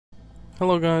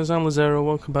Hello guys, I'm Lizero,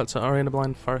 welcome back to Arena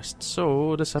Blind Forest.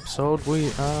 So, this episode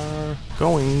we are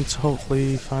going to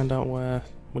hopefully find out where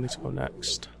we need to go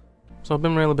next. So I've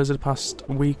been really busy the past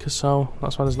week or so,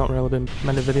 that's why there's not really been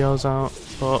many videos out,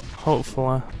 but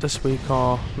hopefully this week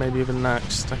or maybe even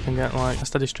next I can get like a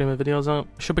steady stream of videos out.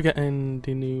 I should be getting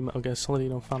the new Metal Gear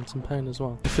Solid Phantom Pain as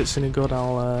well. If it's any good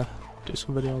I'll do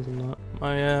some videos on that.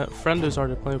 My friend who's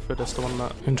already playing through this, the one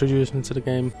that introduced me to the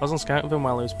game, I was on Skype with him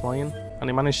while he was playing, and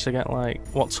he managed to get like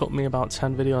what took me about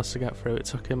 10 videos to get through, it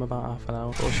took him about half an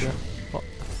hour. Bullshit. What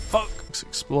the fuck? Let's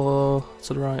explore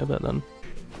to the right a bit then.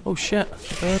 Oh shit,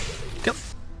 bird. Kill.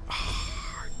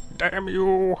 Damn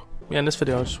you! Yeah, in this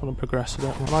video I just want to progress a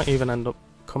bit. I might even end up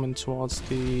coming towards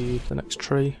the next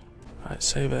tree. Right,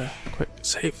 save here. Quick,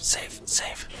 save.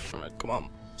 Alright, come on.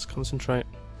 Let's concentrate.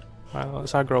 Right,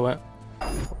 let's aggro it.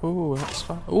 Oh, that's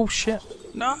fine. Oh shit!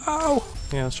 No!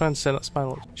 Yeah, I was trying to say that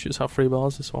spy shoots out 3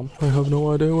 bars, this one. I have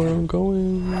no idea where I'm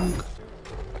going.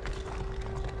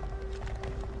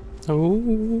 Oh,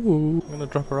 I'm gonna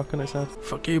drop a rock on its head.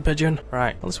 Fuck you, pigeon.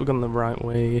 Right, at least we're going the right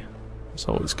way. It's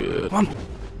always good. Come on!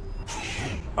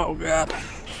 Oh god.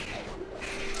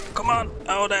 Come on!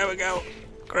 Oh, there we go.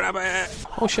 Grab it!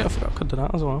 Oh shit, I forgot I could do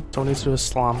that as well. So we need to do a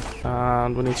slam.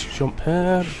 And we need to jump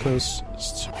here because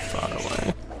it's too far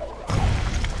away.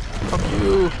 Fuck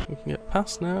you! We can get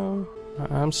past now.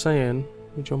 I'm saying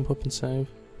we jump up and save.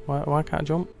 Why can't I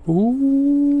jump?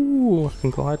 Ooh! I can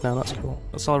glide now, that's cool.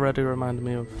 That's already reminded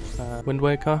me of Wind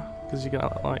Waker, because you get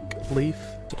that like leaf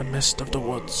to the mist of the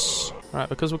woods. Right,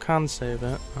 because we can save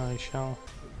it, I shall.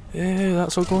 Yeah,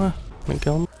 that's ugly. Didn't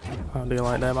kill me. How do you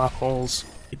like them apples?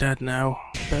 You're dead now.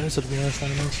 Bears are the worst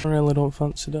enemies. I really don't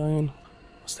fancy dying.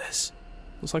 What's this?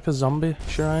 Looks like a zombie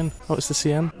shrine. Oh, it's the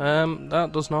CN.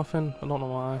 That does nothing. I don't know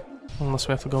why. Unless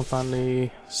we have to go and find the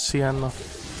CN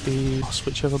off the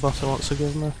whichever bot it wants to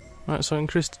give me. Right, so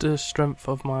increased the strength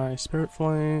of my spirit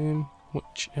flame,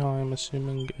 which I'm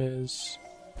assuming is...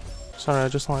 Sorry, I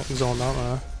just like zoned out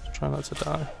there. Try not to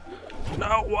die.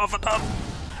 No, what have I done?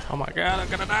 Oh my god, I'm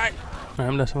gonna die!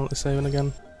 I'm definitely saving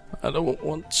again. I don't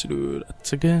want to do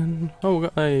that again. Oh, we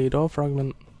got a door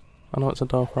fragment. I know it's a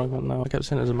door fragment now. I kept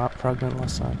saying it was a map fragment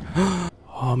last time.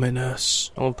 Ominous.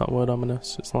 I love that word,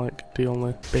 ominous. It's like the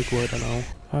only big word I know.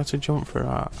 If I had to jump for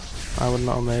that, I would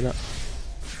not have made it.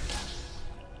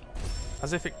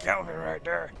 As if it killed me right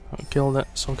there. I killed it,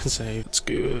 so I can save. It's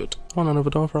good. Oh, another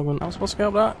door fragment. I was supposed to get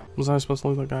up that? Was I supposed to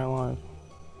leave that guy alive?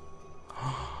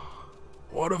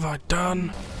 What have I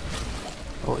done?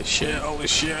 Holy shit, holy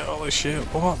shit, holy shit.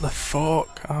 What the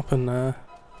fuck happened there?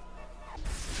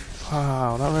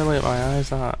 Wow, that really hit my eyes,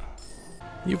 that.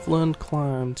 You've learned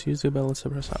climb to use the ability to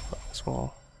press out this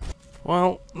wall.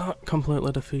 Well, that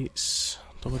completely defeats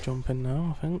double jumping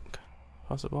now, I think.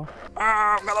 Possible.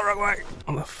 Ah, I've got the wrong way!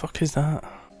 What the fuck is that?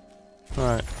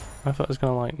 Right, I thought it was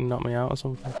gonna like knock me out or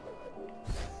something.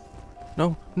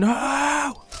 No!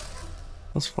 No!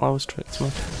 Those flowers tricked me.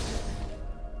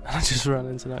 I just ran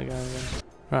into that guy again.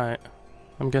 Right,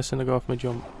 I'm guessing to go off my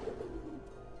jump.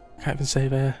 I can't even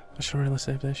save here. I should really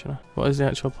save there, shouldn't I? What is the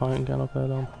actual point in getting up here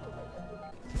then?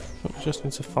 We just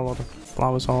need to follow the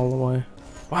flowers all the way.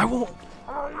 Why won't?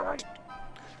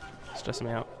 Stressing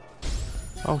me out.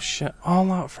 Oh shit, all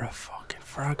out for a fucking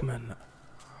fragment.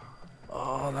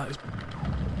 Oh, that is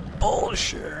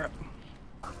bullshit.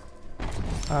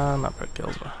 And that bird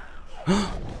kills me.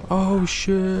 Oh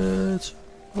shit.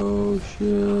 Oh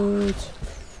shit.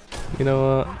 You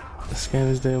know what? This game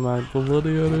is doing my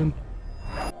bloody head in.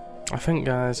 I think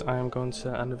guys, I am going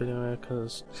to end the video here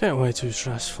because it's getting way too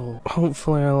stressful.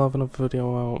 Hopefully I'll have another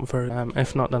video out very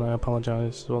if not then I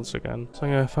apologise once again. So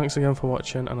yeah, thanks again for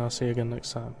watching and I'll see you again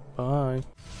next time. Bye.